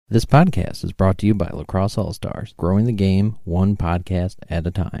This podcast is brought to you by Lacrosse All-Stars, growing the game one podcast at a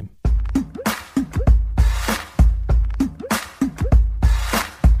time.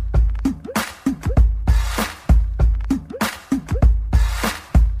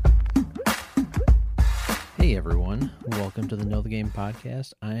 Hey everyone, welcome to the Know the Game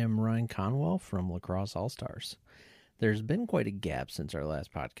podcast. I am Ryan Conwell from Lacrosse All-Stars. There's been quite a gap since our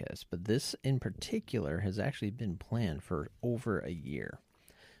last podcast, but this in particular has actually been planned for over a year.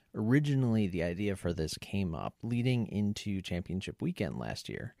 Originally, the idea for this came up leading into championship weekend last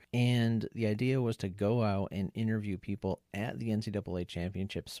year, and the idea was to go out and interview people at the NCAA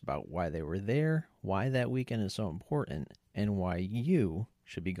championships about why they were there, why that weekend is so important, and why you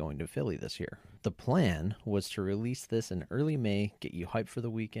should be going to Philly this year. The plan was to release this in early May, get you hyped for the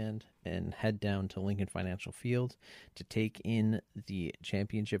weekend, and head down to Lincoln Financial Field to take in the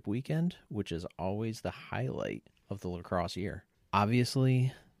championship weekend, which is always the highlight of the lacrosse year.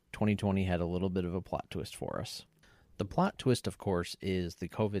 Obviously, 2020 had a little bit of a plot twist for us. The plot twist, of course, is the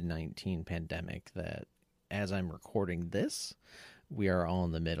COVID-19 pandemic that, as I'm recording this, we are all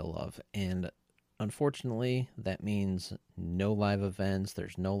in the middle of. And unfortunately, that means no live events.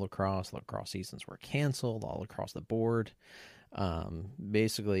 There's no lacrosse. Lacrosse seasons were canceled all across the board.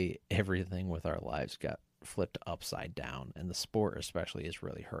 Basically, everything with our lives got flipped upside down, and the sport especially is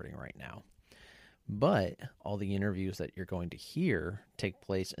really hurting right now. But all the interviews that you're going to hear take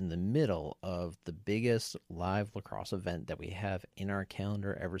place in the middle of the biggest live lacrosse event that we have in our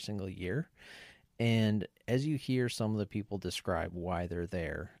calendar every single year. And as you hear some of the people describe why they're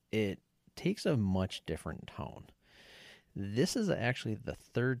there, it takes a much different tone. This is actually the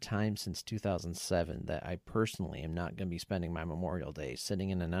third time since 2007 that I personally am not going to be spending my Memorial Day sitting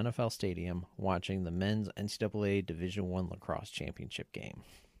in an NFL stadium watching the men's NCAA Division I lacrosse championship game.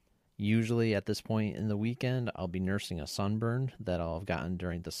 Usually at this point in the weekend, I'll be nursing a sunburn that I'll have gotten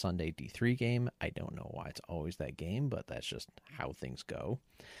during the Sunday D3 game. I don't know why it's always that game, but that's just how things go.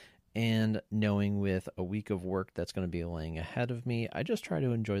 And knowing with a week of work that's going to be laying ahead of me, I just try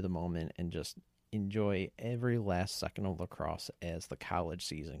to enjoy the moment and just enjoy every last second of lacrosse as the college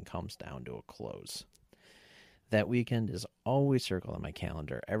season comes down to a close. That weekend is always circled on my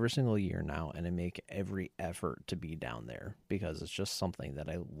calendar every single year now, and I make every effort to be down there because it's just something that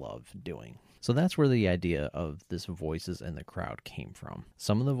I love doing. So that's where the idea of this voices in the crowd came from.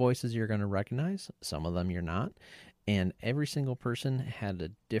 Some of the voices you're going to recognize, some of them you're not, and every single person had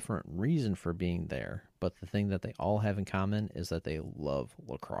a different reason for being there, but the thing that they all have in common is that they love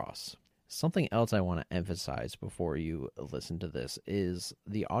lacrosse. Something else I want to emphasize before you listen to this is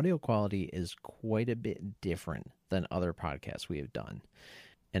the audio quality is quite a bit different than other podcasts we have done.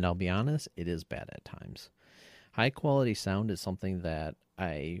 And I'll be honest, it is bad at times. High quality sound is something that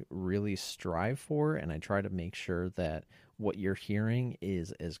I really strive for, and I try to make sure that what you're hearing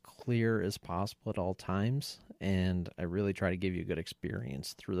is as clear as possible at all times. And I really try to give you a good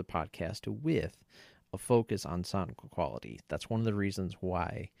experience through the podcast with a focus on sound quality. That's one of the reasons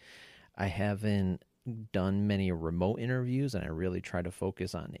why I haven't done many remote interviews, and I really try to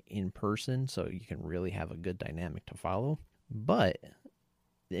focus on in person so you can really have a good dynamic to follow. But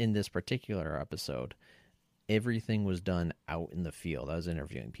in this particular episode, everything was done out in the field. I was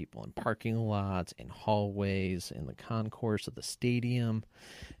interviewing people in parking lots, in hallways, in the concourse of the stadium.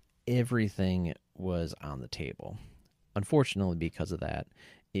 Everything was on the table. Unfortunately, because of that,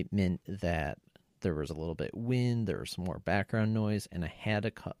 it meant that there was a little bit of wind, there was some more background noise, and I had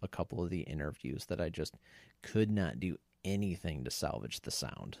a couple of the interviews that I just could not do anything to salvage the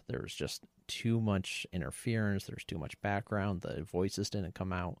sound. There was just too much interference, there was too much background, the voices didn't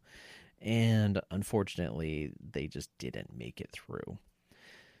come out, and unfortunately, they just didn't make it through.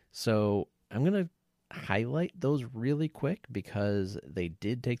 So I'm going to highlight those really quick because they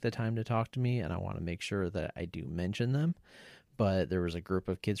did take the time to talk to me, and I want to make sure that I do mention them. But there was a group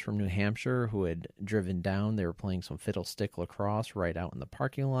of kids from New Hampshire who had driven down. They were playing some fiddlestick lacrosse right out in the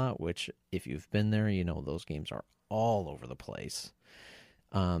parking lot, which if you've been there, you know those games are all over the place.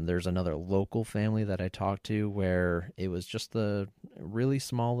 There's another local family that I talked to where it was just the really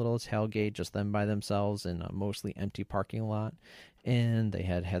small little tailgate, just them by themselves in a mostly empty parking lot. And they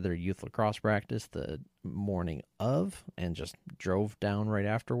had their youth lacrosse practice the morning of and just drove down right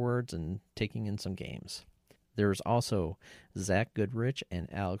afterwards and taking in some games. There's also Zach Goodrich and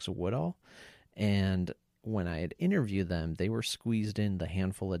Alex Woodall, and when I had interviewed them, they were squeezed in the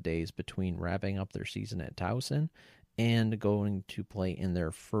handful of days between wrapping up their season at Towson and going to play in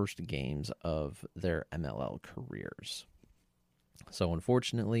their first games of their MLL careers. So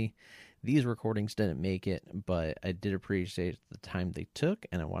unfortunately, these recordings didn't make it, but I did appreciate the time they took,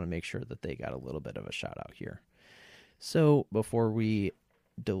 and I want to make sure that they got a little bit of a shout out here. So before we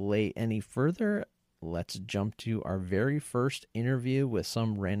delay any further, let's jump to our very first interview with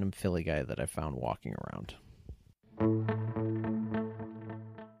some random Philly guy that I found walking around.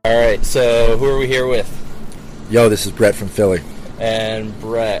 All right, so who are we here with? Yo, this is Brett from Philly. And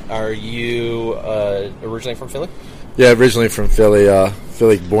Brett, are you originally from Philly? Yeah, originally from Philly.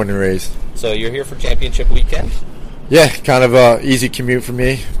 Philly, born and raised. So you're here for championship weekend? Yeah, kind of a easy commute for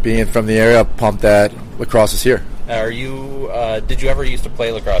me. Being from the area, pumped that lacrosse is here. Are you? Did you ever used to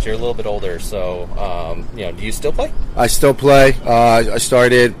play lacrosse? You're a little bit older, so do you still play? I still play. I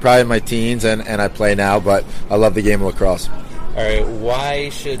started probably in my teens, and I play now. But I love the game of lacrosse. All right, why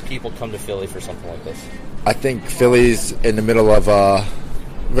should people come to Philly for something like this? I think Philly's in the middle of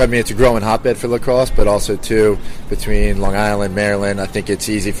it's a growing hotbed for lacrosse, but also, too, between Long Island, Maryland, I think it's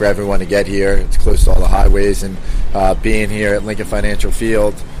easy for everyone to get here. It's close to all the highways, and being here at Lincoln Financial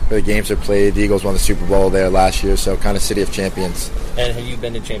Field, where the games are played, the Eagles won the Super Bowl there last year, so kind of city of champions. And have you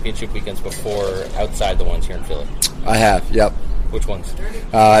been to championship weekends before outside the ones here in Philly? I have, yep. Which ones?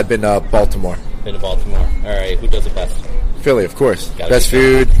 I've been to Baltimore. Been to Baltimore. All right, who does it best? Philly, of course. Best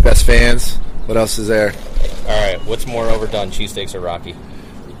food, best fans. What else is there? All right, what's more overdone, cheesesteaks or Rocky?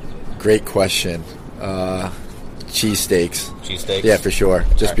 Great question. Cheesesteaks. Cheesesteaks? Yeah, for sure.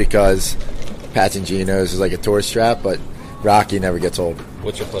 Just because Pat's and Gino's is like a tourist trap, but Rocky never gets old.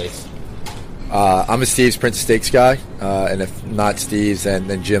 What's your place? I'm a Steve's Prince of Steaks guy, and if not Steve's,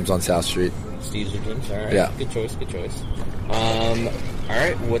 then Jim's on South Street. Steve's or Jim's? All right. Yeah. Good choice. All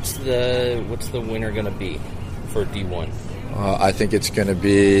right, what's the winner going to be for D1? I think it's going to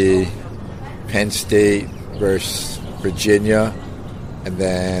be Penn State versus Virginia, and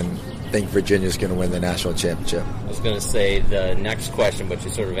then I think Virginia's going to win the national championship. I was going to say the next question, but you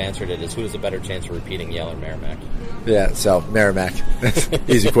sort of answered it, is who has a better chance of repeating Yale or Merrimack? Yeah, so Merrimack.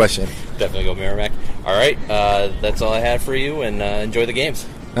 Easy question. Definitely go Merrimack. All right, that's all I had for you, and enjoy the games.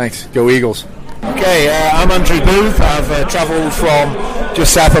 Thanks. Go Eagles. Okay, I'm Andrew Booth. I've travelled from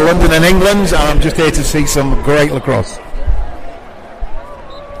just south of London in England, and I'm just here to see some great lacrosse.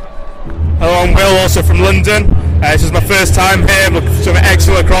 Hello, I'm Will, also from London. This is my first time here. I'm looking for some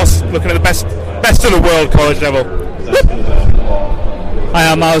excellent lacrosse, looking at the best of the world college level. Hi,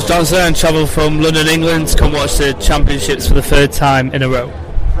 I'm Miles Johnson and travel from London, England to come watch the championships for the third time in a row.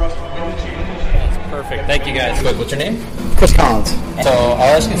 That's perfect. Thank you, guys. What's your name? Chris Collins. So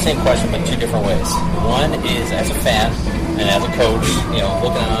I'll ask you the same question, but two different ways. One is as a fan and as a coach,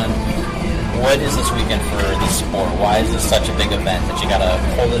 looking on, what is this weekend for this sport? Why is this such a big event that you got to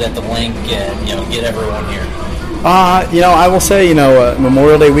hold it at the link and get everyone here? I will say,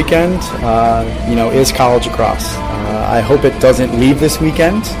 Memorial Day weekend, is college lacrosse. I hope it doesn't leave this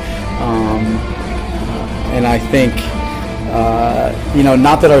weekend, and I think,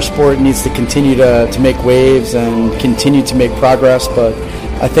 not that our sport needs to continue to make waves and continue to make progress, but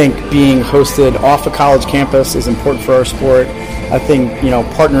I think being hosted off a college campus is important for our sport. I think,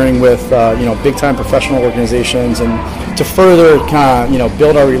 partnering with, big-time professional organizations and to further kind of,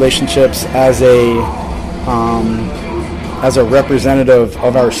 build our relationships as a representative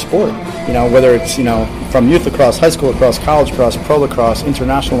of our sport, whether it's, from youth lacrosse, high school lacrosse, college lacrosse, pro lacrosse,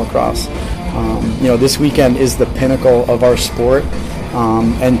 international lacrosse. This weekend is the pinnacle of our sport,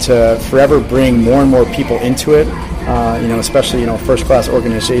 and to forever bring more and more people into it, especially, first-class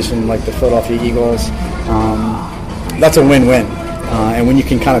organization like the Philadelphia Eagles, that's a win-win. And when you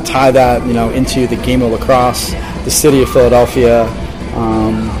can kind of tie that, into the game of lacrosse, the city of Philadelphia,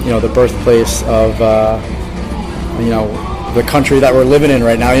 the birthplace of, the country that we're living in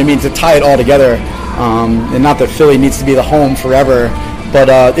right now. I mean, to tie it all together, and not that Philly needs to be the home forever,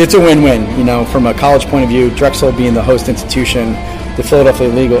 but it's a win-win. From a college point of view, Drexel being the host institution, the Philadelphia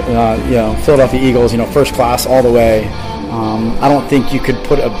Eagles, first class all the way. I don't think you could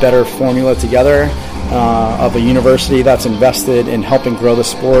put a better formula together of a university that's invested in helping grow the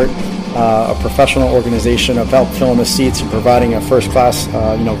sport, a professional organization of help filling the seats and providing a first-class,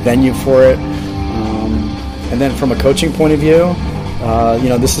 venue for it. And then from a coaching point of view,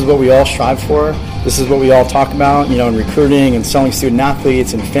 this is what we all strive for. This is what we all talk about, in recruiting and selling student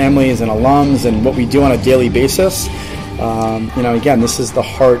athletes and families and alums and what we do on a daily basis. Again, this is the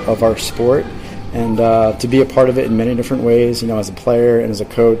heart of our sport. And to be a part of it in many different ways, as a player and as a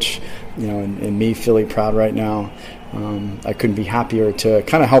coach, and me feeling proud right now, I couldn't be happier to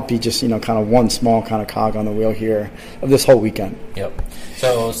kind of help be just, kind of one small kind of cog on the wheel here of this whole weekend. Yep.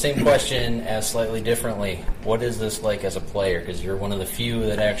 So same question as slightly differently. What is this like as a player? Because you're one of the few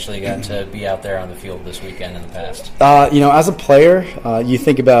that actually got to be out there on the field this weekend in the past. As a player, you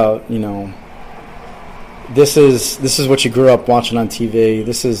think about, this is what you grew up watching on TV.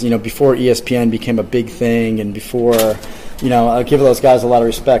 This is, before ESPN became a big thing and before, I give those guys a lot of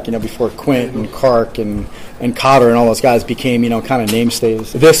respect, before Quint and Kark and Cotter and all those guys became, kind of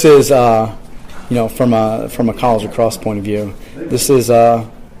namestays. This is, from a college lacrosse point of view, this is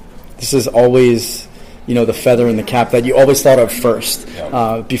always, the feather in the cap that you always thought of first,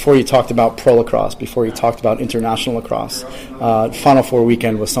 before you talked about pro lacrosse, before you talked about international lacrosse. Final Four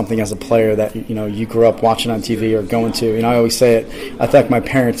weekend was something as a player that, you grew up watching on TV or going to. I always say it, I thank my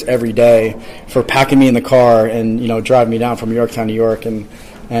parents every day for packing me in the car and, driving me down from Yorktown, New York, and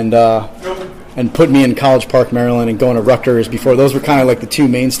putting me in College Park, Maryland, and going to Rutgers before. Those were kind of like the two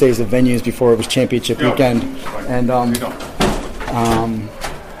mainstays of venues before it was championship weekend. And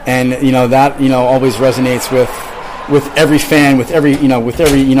that always resonates with every fan, with every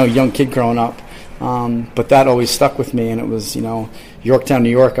young kid growing up. But that always stuck with me, and it was Yorktown, New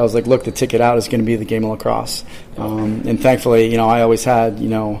York. I was like, look, the ticket out is going to be the game of lacrosse. And thankfully, I always had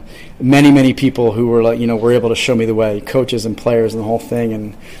many people who were were able to show me the way, coaches and players and the whole thing,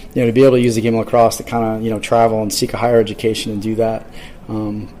 and to be able to use the game of lacrosse to kind of travel and seek a higher education and do that.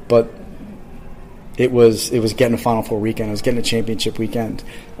 But it was getting a Final Four weekend. It was getting a championship weekend,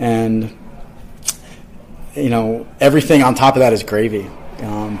 and everything on top of that is gravy.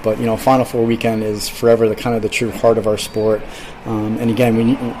 But Final Four weekend is forever the kind of the true heart of our sport. And again,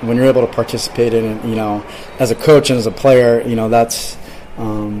 when you're able to participate in it, as a coach and as a player, that's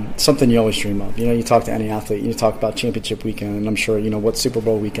something you always dream of. You talk to any athlete, you talk about championship weekend, and I'm sure what Super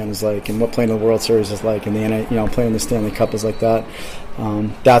Bowl weekend is like, and what playing in the World Series is like, and playing in the Stanley Cup is like that.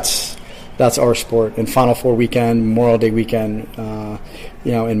 That's our sport. And Final Four weekend, Memorial Day weekend,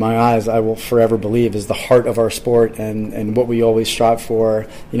 in my eyes, I will forever believe is the heart of our sport and what we always strive for,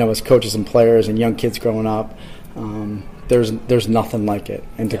 as coaches and players and young kids growing up. There's nothing like it.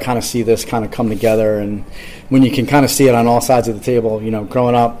 And to kind of see this kind of come together, and when you can kind of see it on all sides of the table,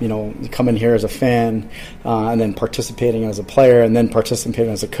 growing up, coming here as a fan, and then participating as a player, and then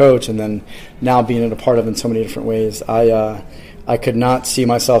participating as a coach, and then now being a part of it in so many different ways, I could not see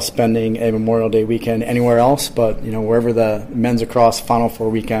myself spending a Memorial Day weekend anywhere else, but wherever the men's lacrosse Final Four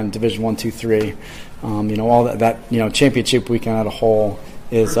weekend, Division 1, 2, 3, all that championship weekend as a whole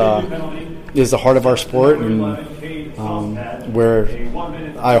is the heart of our sport, and where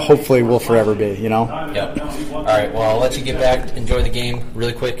I hopefully will forever be. Yep. All right. Well, I'll let you get back. Enjoy the game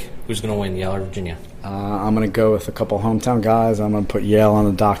really quick. Who's going to win, Yale or Virginia? I'm going to go with a couple hometown guys. I'm going to put Yale on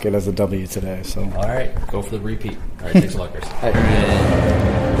the docket as a W today. So. All right. Go for the repeat. All right. Thanks a lot, Chris. All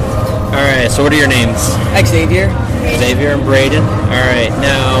right. So what are your names? Xavier. Xavier and Braden. All right.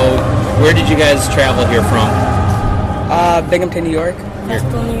 Now, where did you guys travel here from? Binghamton, New York.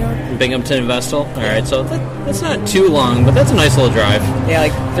 Vestal, New York. Binghamton and Vestal. All right. So that's not too long, but that's a nice little drive. Yeah,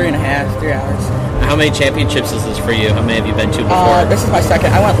 like 3 hours. How many championships is this for you? How many have you been to before? This is my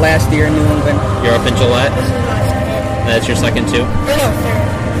second. I went last year in New England. You're up in Gillette? This is my second. That's your second too? No,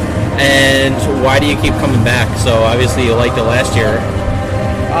 third. And why do you keep coming back? So obviously you liked it last year.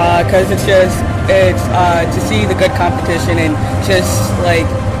 Because it's to see the good competition, and just like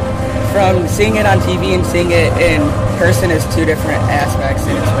from seeing it on TV and seeing it in person is two different aspects,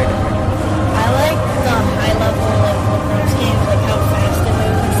 and it's way different. I like the high level lacrosse games, like how fast they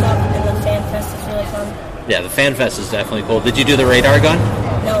move and stuff, and the Fan Fest is really fun. Yeah, the Fan Fest is definitely cool. Did you do the radar gun?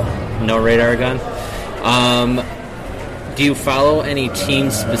 No. No radar gun? Do you follow any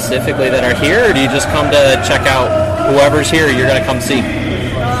teams specifically that are here, or do you just come to check out whoever's here you're going to come see?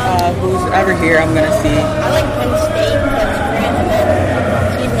 Who's ever here, I'm going to see. I like Penn State because Grant, and then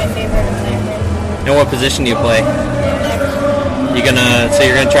he's my favorite player. And what position do you play? You're gonna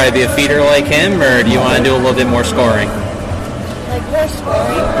try to be a feeder like him, or do you want to do a little bit more scoring? Like more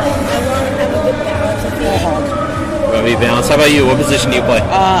scoring, but I want to have a good balance of feeding. You want to be balanced? How about you? What position do you play?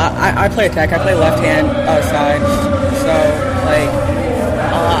 I play attack. I play left hand side. So like,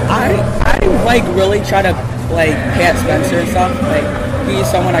 I like really try to like Pat Spencer and stuff. Like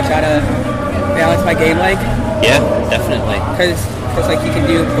he's someone I try to balance my game like. Yeah, definitely. Because like you can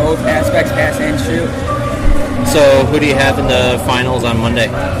do both aspects, pass and shoot. So who do you have in the finals on Monday?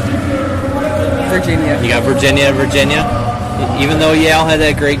 Virginia. You got Virginia, even though Yale had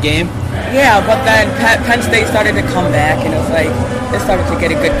that great game? Yeah, but then Penn State started to come back, and it was like they started to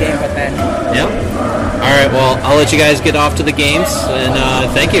get a good game, but then... Yeah. All right, well, I'll let you guys get off to the games, and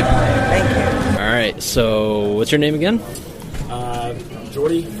thank you. Thank you. All right, so what's your name again?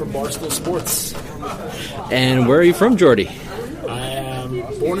 Jordy from Barstool Sports. And where are you from, Jordy? I am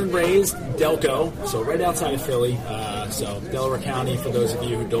born and raised Delco, so right outside of Philly. So Delaware County, for those of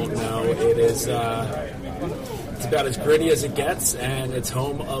you who don't know, it is it's about as gritty as it gets, and it's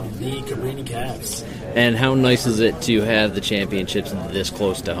home of the Cabrini Cavs. And how nice is it to have the championships this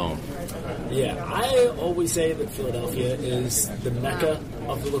close to home? Yeah, I always say that Philadelphia is the mecca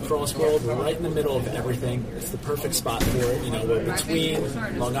of the lacrosse world. We're right in the middle of everything. It's the perfect spot for it. You know, we're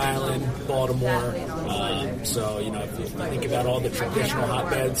between Long Island, Baltimore. So, you know, if you think about all the traditional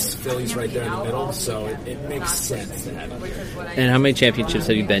hotbeds, Philly's right there in the middle. So it makes sense to have it here. And how many championships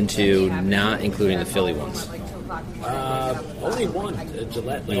have you been to, not including the Philly ones? Only one,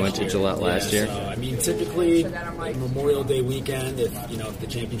 Gillette last year. You went to Gillette last year? So, I mean, typically, Memorial Day weekend, if the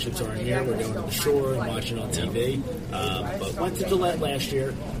championships aren't here, we're going to the shore and watching on TV. But went to Gillette last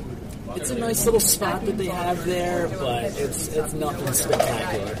year. It's a nice little spot that they have there, but it's nothing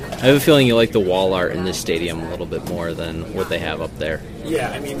spectacular. I have a feeling you like the wall art in this stadium a little bit more than what they have up there.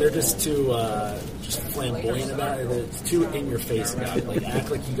 Yeah, I mean, they're just too flamboyant about it. It's too in your face about it. Like,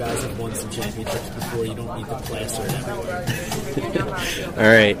 act like you guys have won some championships before. You don't need to plaster it everywhere.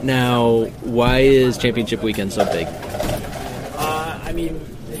 All right, now why is championship weekend so big? I mean,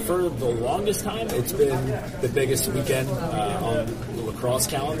 for the longest time, it's been the biggest weekend on the lacrosse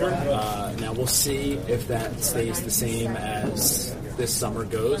calendar. Now we'll see if that stays the same as this summer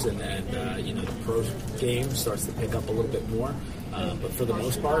goes, and the pro game starts to pick up a little bit more. But for the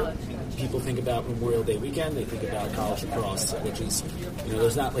most part, people think about Memorial Day weekend, they think about college lacrosse, which is,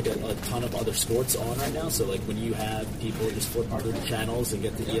 there's not like a ton of other sports on right now. So like when you have people just flipping through the channels and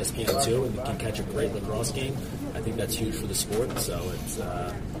get to ESPN2 and can catch a great lacrosse game, I think that's huge for the sport. So it's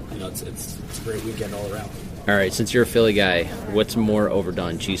a great weekend all around. All right, since you're a Philly guy, what's more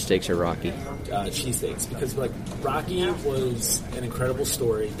overdone, cheesesteaks or Rocky? Cheesesteaks, because like Rocky was an incredible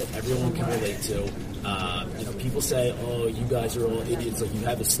story that everyone can relate to. People say, "Oh, you guys are all idiots. Like you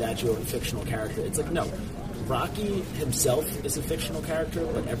have a statue of a fictional character." It's like, no. Rocky himself is a fictional character,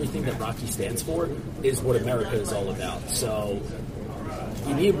 but everything that Rocky stands for is what America is all about. So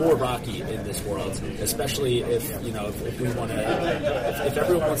we need more Rocky in this world, especially if we want to. If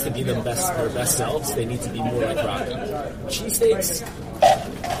everyone wants to be their best selves, they need to be more like Rocky. Cheesesteaks,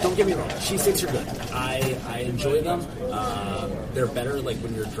 don't get me wrong, cheesesteaks are good. I enjoy them. They're better like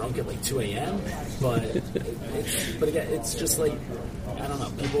when you're drunk at like 2 a.m. But again, it's just like, I don't know.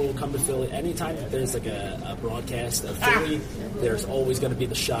 People come to Philly anytime that there's like a broadcast of Philly. There's always going to be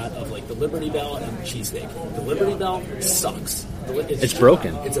the shot of like the Liberty Bell and the cheesesteak. The Liberty Bell sucks. It's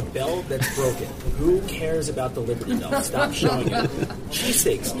broken. It's a bell that's broken. Who cares about the Liberty Bell? Stop showing it.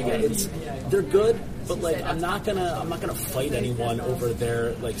 Cheesesteaks, they're good, but like I'm not gonna fight anyone over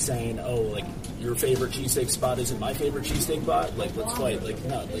there like saying, oh, like your favorite cheesesteak spot isn't my favorite cheesesteak spot. Like let's fight. Like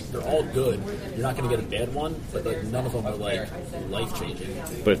no, like they're all good. You're not gonna get a bad one, but like none of them are like life changing.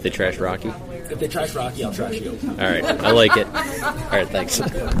 But if they trash Rocky? If they trash Rocky, I'll trash you. All right, I like it. All right, thanks.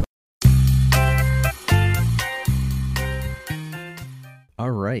 All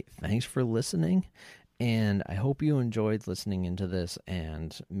right, thanks for listening, and I hope you enjoyed listening into this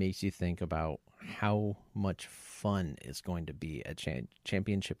and makes you think about how much fun it's going to be at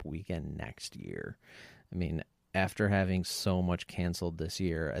championship weekend next year. I mean, after having so much canceled this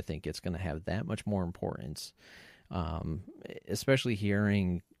year, I think it's going to have that much more importance, especially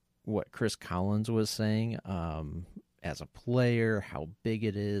hearing what Chris Collins was saying as a player, how big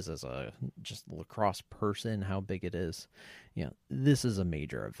it is, as a just lacrosse person, how big it is. This is a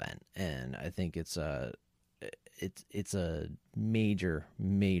major event, and I think it's a major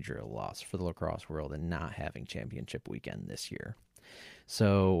loss for the lacrosse world and not having championship weekend this year.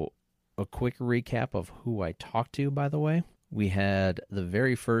 So a quick recap of who I talked to, by the way. We had the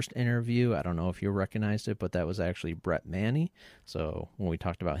very first interview. I don't know if you recognized it, but that was actually Brett Manny. So when we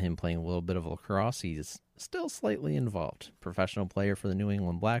talked about him playing a little bit of lacrosse, he's still slightly involved. Professional player for the New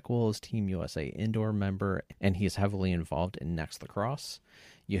England Black Wolves, Team USA indoor member, and he's heavily involved in Next Lacrosse.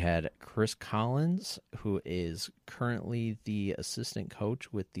 You had Chris Collins, who is currently the assistant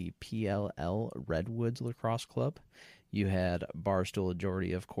coach with the PLL Redwoods Lacrosse Club. You had Barstool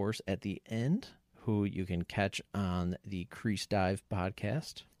Jordy, of course, at the end, who you can catch on the Crease Dive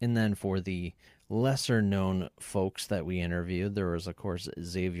podcast. And then for the lesser-known folks that we interviewed, there was, of course,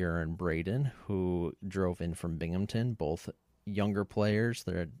 Xavier and Braden, who drove in from Binghamton, both younger players.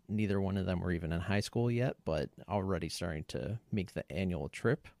 Neither one of them were even in high school yet, but already starting to make the annual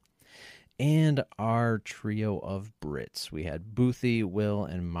trip. And our trio of Brits. We had Boothie, Will,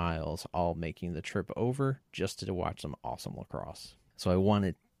 and Miles all making the trip over just to watch some awesome lacrosse. So I want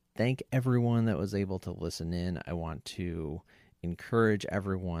to thank everyone that was able to listen in. I want to encourage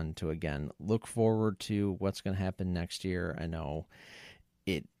everyone to, again, look forward to what's going to happen next year. I know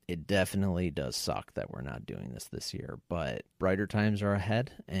it definitely does suck that we're not doing this year, but brighter times are ahead,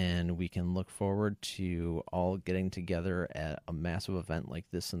 and we can look forward to all getting together at a massive event like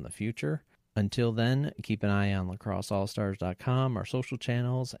this in the future. Until then, keep an eye on lacrosseallstars.com, our social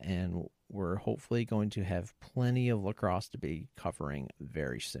channels, and we're hopefully going to have plenty of lacrosse to be covering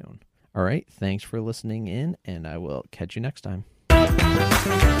very soon. All right, thanks for listening in, and I will catch you next time.